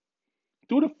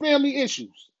due to family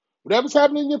issues. Whatever's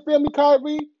happening in your family,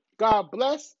 Kyrie, God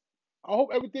bless. I hope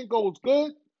everything goes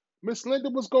good. Miss Linda,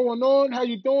 what's going on? How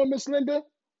you doing, Miss Linda?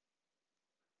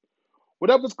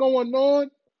 Whatever's going on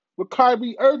with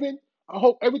Kyrie Irving, I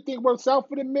hope everything works out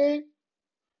for the man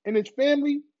and his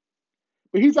family.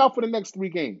 But he's out for the next 3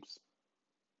 games.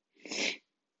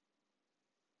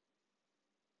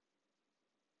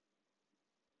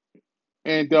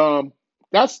 And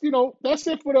that's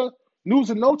it for the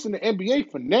news and notes in the NBA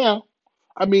for now.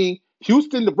 I mean,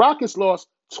 Houston, the Rockets lost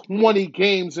 20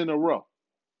 games in a row.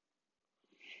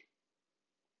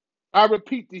 I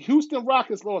repeat, the Houston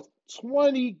Rockets lost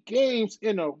 20 games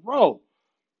in a row.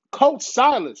 Coach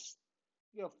Silas,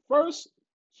 your first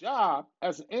job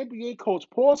as an NBA coach,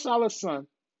 Paul Silas' son,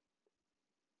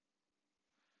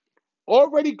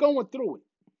 already going through it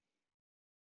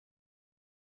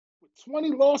with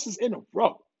 20 losses in a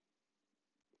row.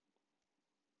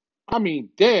 I mean,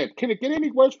 damn, can it get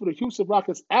any worse for the Houston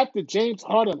Rockets after James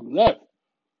Harden left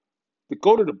to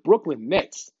go to the Brooklyn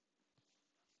Nets?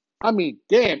 I mean,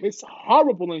 damn, it's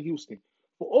horrible in Houston.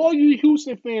 For all you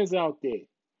Houston fans out there,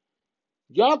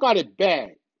 y'all got it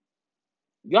bad.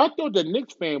 Y'all thought the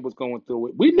Knicks fan was going through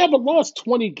it. We never lost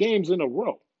 20 games in a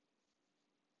row.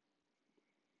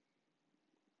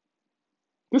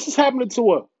 This is happening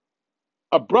to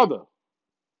a brother.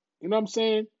 You know what I'm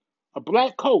saying? A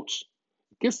black coach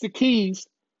gets the keys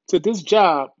to this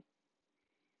job,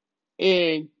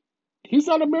 and he's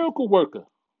not a miracle worker.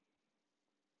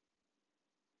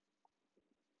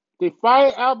 They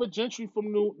fired Albert Gentry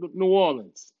from New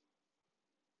Orleans.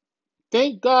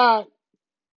 Thank God,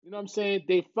 you know what I'm saying?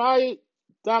 They fired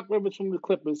Doc Rivers from the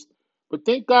Clippers, but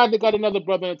thank God they got another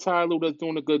brother in Ty Lue that's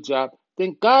doing a good job.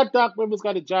 Thank God Doc Rivers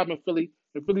got a job in Philly,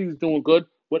 and Philly is doing good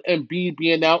with Embiid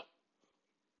being out.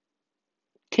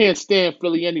 Can't stand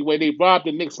Philly anyway. They robbed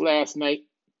the Knicks last night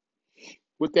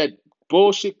with that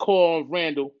bullshit call on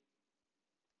Randall,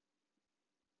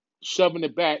 shoving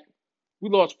it back. We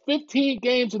lost 15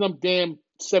 games to them damn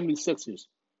 76ers.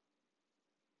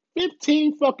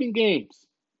 15 fucking games.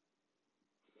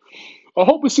 I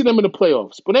hope we see them in the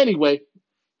playoffs. But anyway,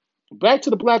 back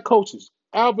to the black coaches.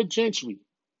 Albert Gentry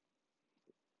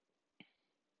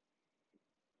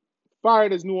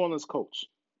fired as New Orleans coach.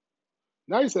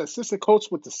 Now he's an assistant coach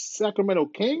with the Sacramento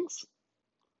Kings?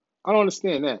 I don't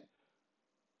understand that.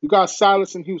 You got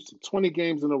Silas in Houston, 20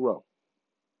 games in a row.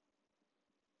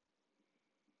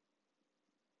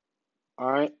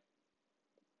 All right.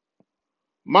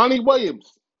 Monty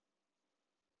Williams,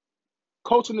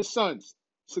 coaching the Suns.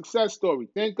 Success story.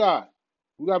 Thank God.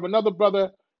 We have another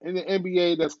brother in the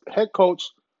NBA that's head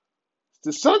coach.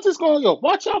 The Suns is going, yo,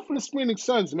 watch out for the Phoenix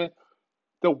Suns, man.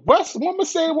 The West, I'm going to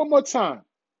say it one more time.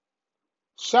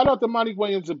 Shout out to Monty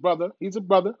Williams, a brother. He's a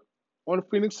brother on the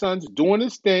Phoenix Suns doing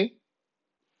his thing.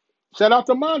 Shout out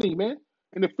to Monty, man,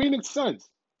 and the Phoenix Suns.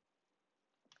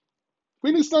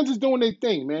 Phoenix Suns is doing their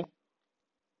thing, man.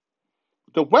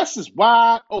 The West is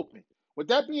wide open. With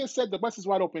that being said, the West is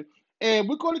wide open. And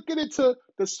we're going to get into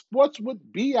the Sports with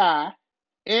BI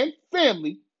and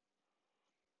Family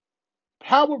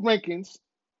power rankings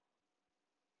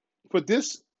for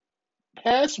this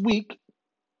past week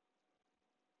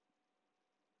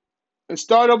and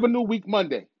start of a new week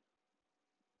Monday.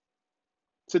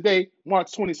 Today,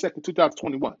 March 22nd,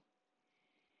 2021.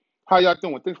 How y'all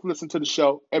doing? Thanks for listening to the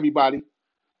show, everybody.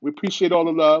 We appreciate all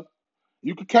the love.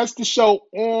 You can catch the show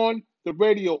on the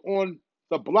radio, on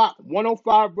the Block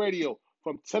 105 radio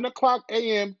from 10 o'clock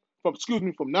a.m., from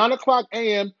 9 o'clock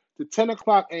a.m. to 10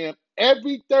 o'clock a.m.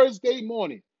 every Thursday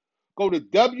morning. Go to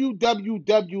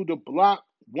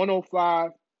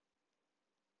www.block105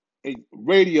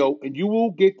 radio, and you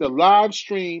will get the live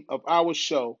stream of our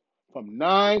show from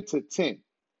 9 to 10.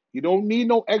 You don't need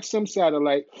no XM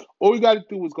satellite. All you got to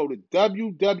do is go to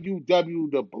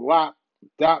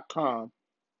www.block.com.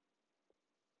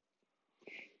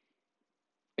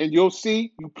 And you'll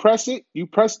see, you press it,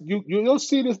 you'll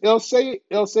see this, it'll say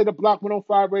the Block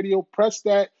 105 radio, press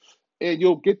that, and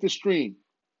you'll get the stream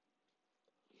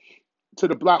to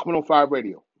the Block 105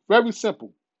 radio. Very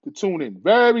simple to tune in.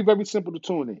 Very, very simple to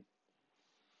tune in.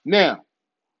 Now,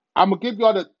 I'm going to give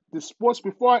y'all the sports,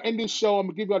 before I end this show, I'm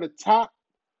going to give y'all the top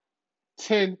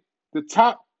 10, the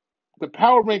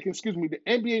power rankings, the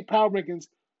NBA power rankings,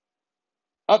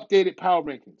 updated power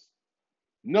rankings.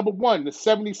 Number 1, the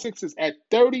 76ers at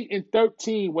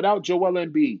 30-13 without Joel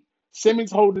Embiid.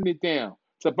 Simmons holding it down.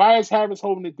 Tobias Harris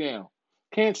holding it down.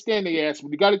 Can't stand their ass,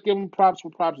 but you got to give them props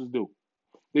what props is due.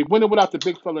 They win it without the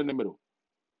big fella in the middle.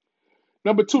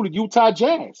 Number 2, the Utah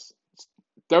Jazz,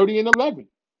 30-11.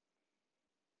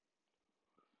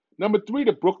 Number 3,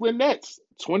 the Brooklyn Nets,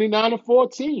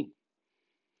 29-14.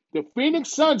 The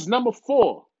Phoenix Suns, number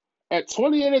 4, at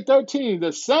 28-13.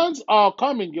 The Suns are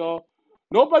coming, y'all.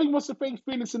 Nobody wants to face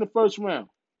Phoenix in the first round.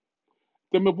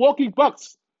 The Milwaukee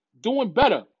Bucks doing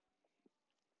better,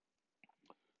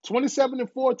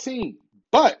 27-14.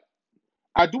 But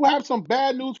I do have some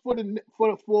bad news for the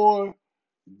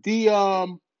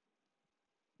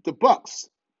Bucks.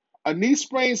 A knee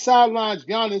sprain sidelines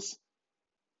Giannis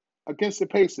against the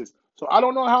Pacers. So I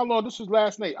don't know how long. This was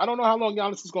last night. I don't know how long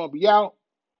Giannis is going to be out.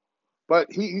 But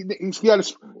he got y'all.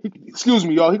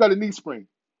 He got a knee sprain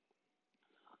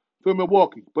for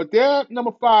Milwaukee. But they're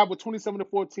number 5 with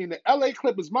 27-14. The LA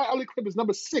Clippers, my LA Clippers,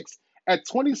 number 6 at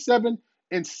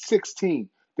 27-16.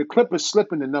 The Clippers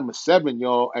slipping to number 7,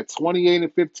 y'all, at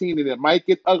 28-15, and it might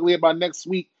get uglier by next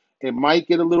week. It might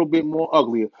get a little bit more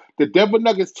uglier. The Denver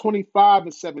Nuggets,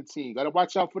 25-17. Got to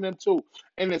watch out for them too.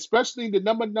 And especially the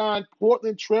number 9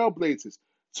 Portland Trailblazers,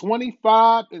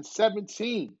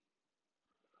 25-17.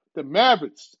 The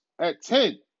Mavericks at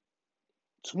 10,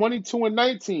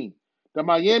 22-19. The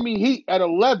Miami Heat at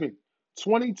 11,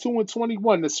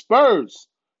 22-21. The Spurs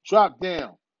dropped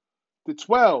down to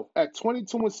 12 at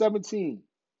 22-17.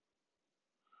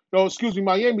 No,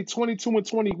 Miami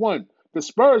 22-21. The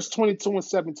Spurs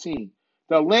 22-17.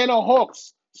 The Atlanta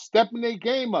Hawks stepping their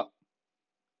game up.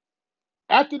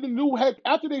 After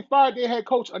they fired their head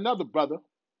coach, another brother.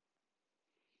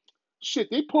 Shit,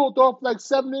 they pulled off like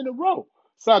 7 in a row.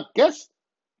 So I guess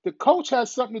the coach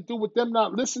has something to do with them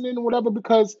not listening or whatever,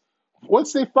 because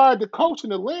once they fired the coach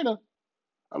in Atlanta,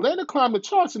 Atlanta climbed the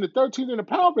charts in the 13 in the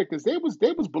power rankings. They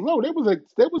was below. They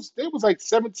was like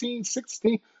 17,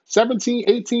 16, 17,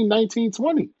 18, 19,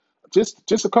 20.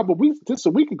 Just a couple of weeks, just a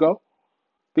week ago.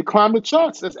 They climbed the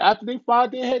charts. That's after they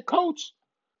fired their head coach.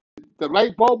 The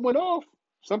light bulb went off.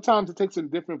 Sometimes it takes a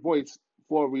different voice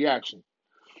for a reaction.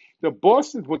 The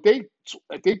Boston,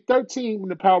 they 13 in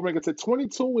the power rankings at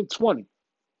 22 and 20.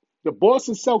 The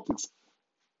Boston Celtics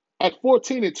at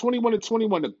 14 and 21 and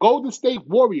 21. The Golden State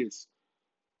Warriors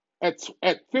at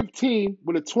 15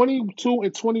 with a 22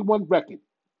 and 21 record,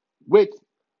 with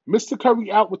Mr.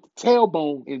 Curry out with the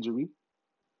tailbone injury.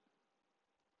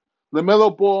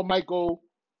 LaMelo Ball might go.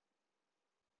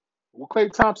 Well,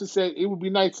 Klay Thompson said it would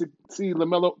be nice to see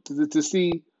LaMelo to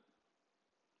see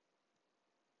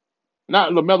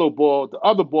not LaMelo Ball, the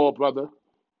other Ball brother.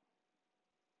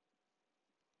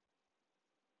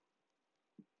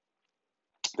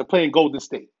 They're playing Golden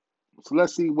State. So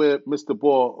let's see where Mr.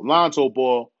 Ball, Lonzo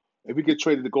Ball, if he get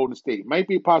traded to Golden State, might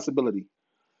be a possibility.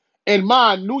 And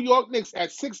mine, New York Knicks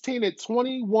at 16 and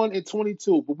 21 and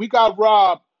 22. But we got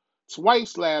robbed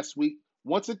twice last week.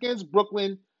 Once against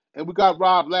Brooklyn, and we got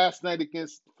robbed last night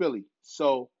against Philly.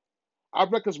 So our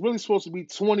record's really supposed to be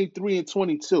 23 and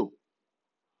 22.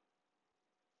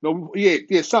 No,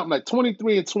 yeah, something like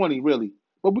 23 and 20, really.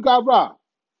 But we got robbed.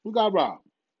 We got robbed.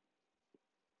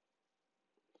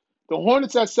 The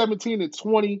Hornets at 17 and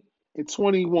 20 and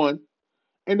 21.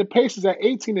 And the Pacers at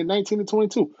 18 and 19 and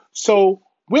 22. So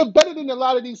we're better than a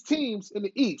lot of these teams in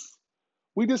the East.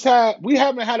 We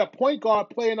haven't had a point guard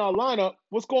play in our lineup.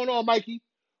 What's going on, Mikey?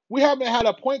 We haven't had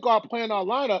a point guard play in our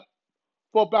lineup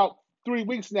for about 3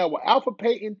 weeks now, with Alpha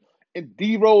Payton and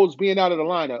D Rose being out of the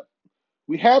lineup.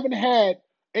 We haven't had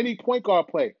any point guard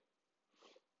play.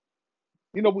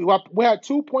 You know, we had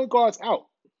 2 point guards out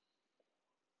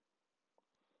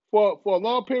for a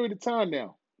long period of time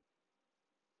now.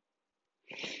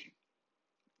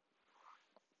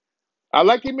 I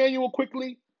like Emmanuel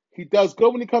Quickly. He does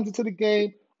good when he comes into the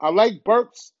game. I like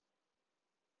Burks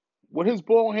with his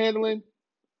ball handling,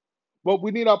 but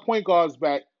we need our point guards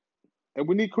back, and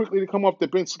we need Quickly to come off the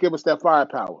bench to give us that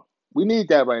firepower. We need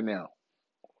that right now.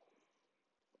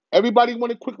 Everybody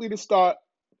wanted Quickly to start.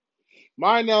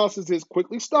 My analysis is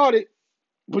Quickly started,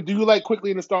 but do you like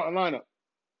Quickly in the starting lineup?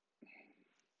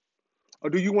 Or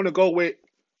do you want to go with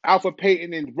Alpha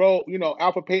Payton and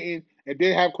Alpha Payton and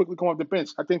then have Quickly come off the bench?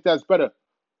 I think that's better.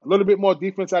 A little bit more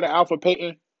defense out of Alpha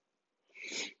Payton.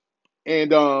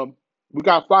 And we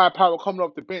got firepower coming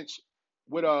off the bench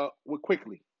with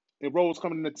Quickly. And Rose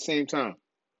coming in at the same time.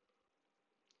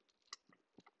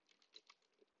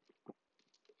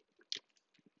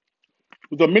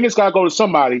 The minutes gotta go to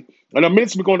somebody, and the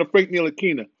minutes be going to Frank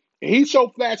Ntilikina. And he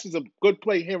showed flashes of good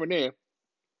play here and there.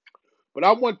 But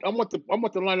I want the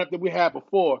lineup that we had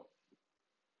before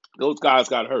those guys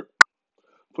got hurt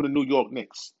for the New York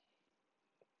Knicks.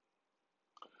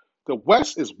 The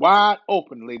West is wide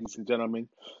open, ladies and gentlemen.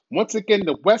 Once again,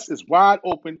 the West is wide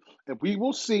open, and we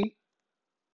will see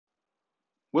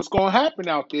what's going to happen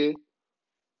out there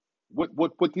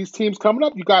with these teams coming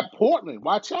up. You got Portland,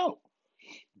 watch out.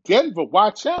 Denver,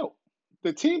 watch out.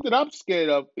 The team that I'm scared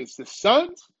of is the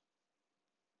Suns.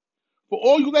 For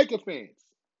all you Laker fans,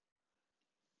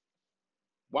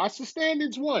 watch the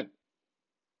standings. 1.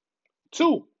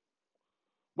 2,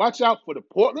 watch out for the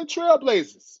Portland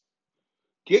Trailblazers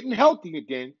getting healthy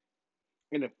again,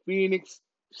 and the Phoenix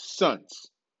Suns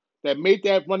that made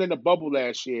that run in the bubble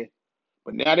last year,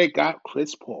 but now they got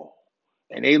Chris Paul,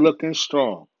 and they looking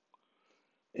strong.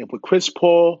 And with Chris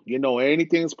Paul,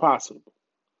 anything's possible.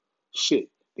 Shit,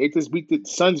 the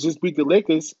Suns just beat the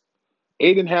Lakers.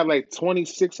 Aiden had like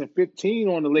 26 and 15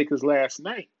 on the Lakers last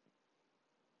night.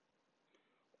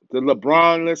 The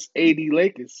LeBron-less 80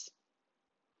 Lakers.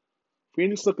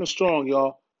 Phoenix looking strong,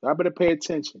 y'all. Y'all better pay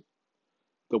attention.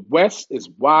 The West is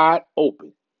wide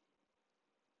open.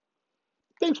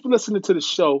 Thanks for listening to the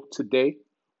show today.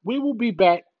 We will be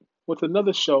back with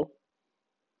another show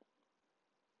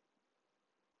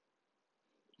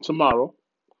tomorrow.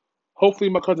 Hopefully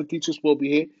my cousin Dietrich will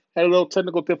be here. Had a little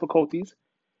technical difficulties,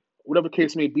 whatever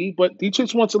case may be. But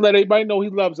Dietrich wants to let everybody know he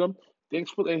loves them.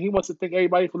 And he wants to thank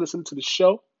everybody for listening to the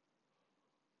show.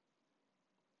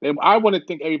 And I want to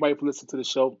thank everybody for listening to the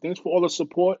show. Thanks for all the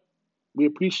support. We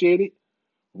appreciate it.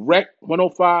 Rec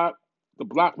 105, the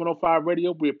Block 105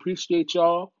 Radio. We appreciate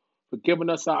y'all for giving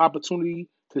us our opportunity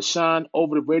to shine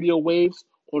over the radio waves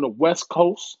on the West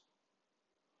Coast.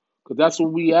 Because that's where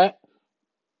we at.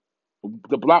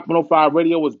 The Block 105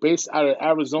 Radio was based out of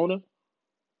Arizona.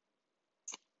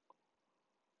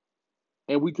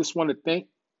 And we just want to thank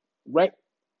Rec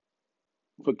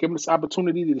for giving us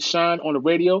opportunity to shine on the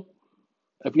radio.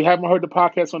 If you haven't heard the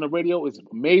podcast on the radio, it's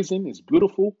amazing. It's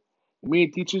beautiful. Me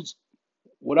and teachers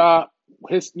with our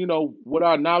with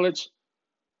our knowledge.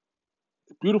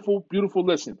 Beautiful, beautiful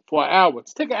listen for an hour.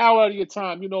 Just take an hour out of your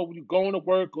time. When you're going to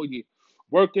work or you're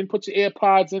working, put your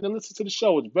AirPods in and listen to the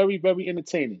show. It's very, very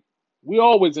entertaining. We're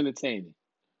always entertaining.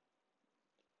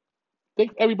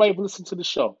 Thank everybody for listening to the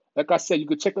show. Like I said, you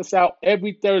can check us out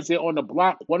every Thursday on the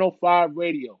Block 105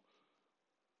 radio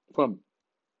from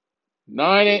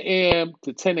 9 a.m.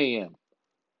 to 10 a.m.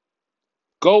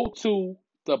 Go to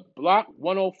the Block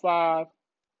 105,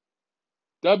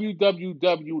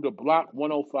 www. The Block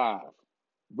 105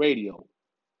 radio.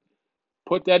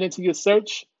 Put that into your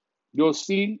search. You'll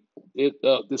see it.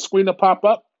 The screen will pop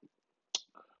up.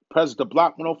 Press the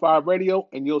Block 105 radio,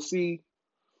 and you'll see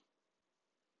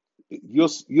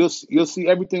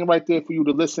everything right there for you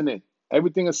to listen in.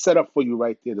 Everything is set up for you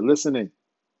right there to listen in.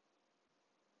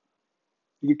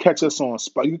 You can catch us on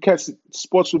Spot. You can catch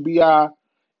Sports with BI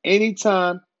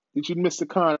anytime that you miss the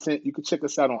content. You can check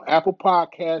us out on Apple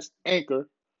Podcasts, Anchor,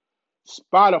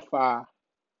 Spotify,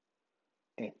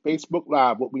 and Facebook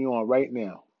Live. What we on right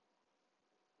now.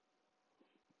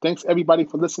 Thanks everybody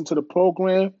for listening to the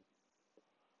program.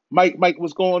 Mike,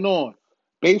 what's going on?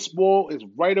 Baseball is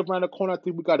right around the corner. I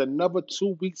think we got another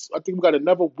 2 weeks. I think we got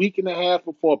another week and a half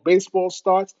before baseball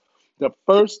starts. The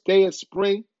first day of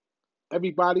spring.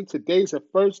 Everybody, today's the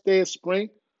first day of spring.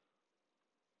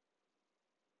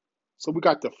 So we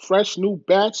got the fresh new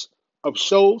batch of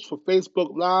shows for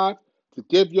Facebook Live to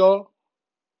give y'all.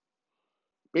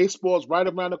 Baseball's right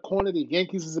around the corner. The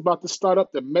Yankees is about to start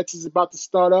up. The Mets is about to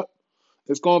start up.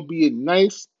 It's going to be a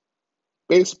nice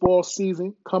baseball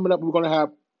season coming up. We're going to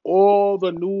have all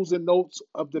the news and notes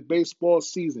of the baseball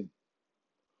season.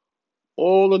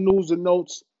 All the news and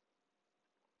notes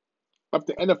of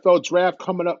the NFL draft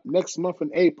coming up next month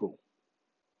in April.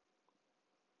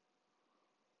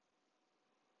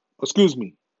 Excuse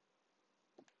me.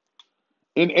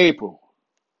 In April.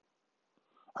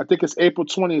 I think it's April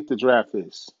 20th the draft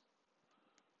is.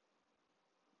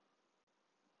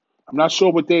 I'm not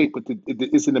sure what date, but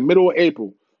it's in the middle of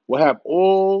April. We'll have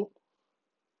all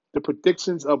the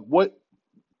predictions of what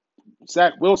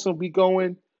Zach Wilson will be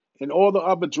going and all the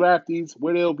other draftees,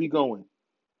 where they'll be going.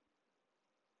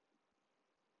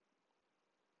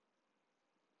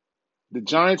 The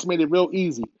Giants made it real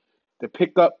easy to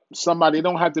pick up somebody. They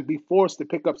don't have to be forced to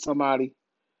pick up somebody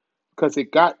because they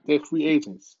got their free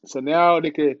agents. So now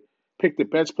they can pick the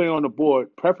best player on the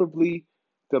board, preferably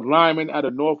the lineman out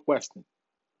of Northwestern,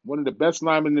 one of the best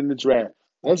linemen in the draft.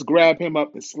 Let's grab him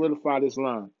up and solidify this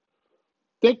line.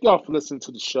 Thank y'all for listening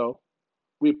to the show.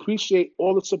 We appreciate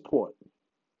all the support.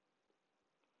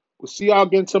 We'll see y'all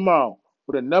again tomorrow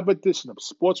with another edition of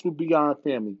Sports with Beyond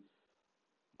Family.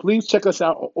 Please check us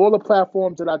out on all the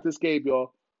platforms that I just gave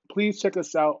y'all. Please check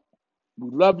us out. We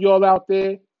love y'all out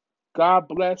there. God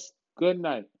bless. Good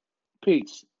night.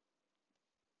 Peace.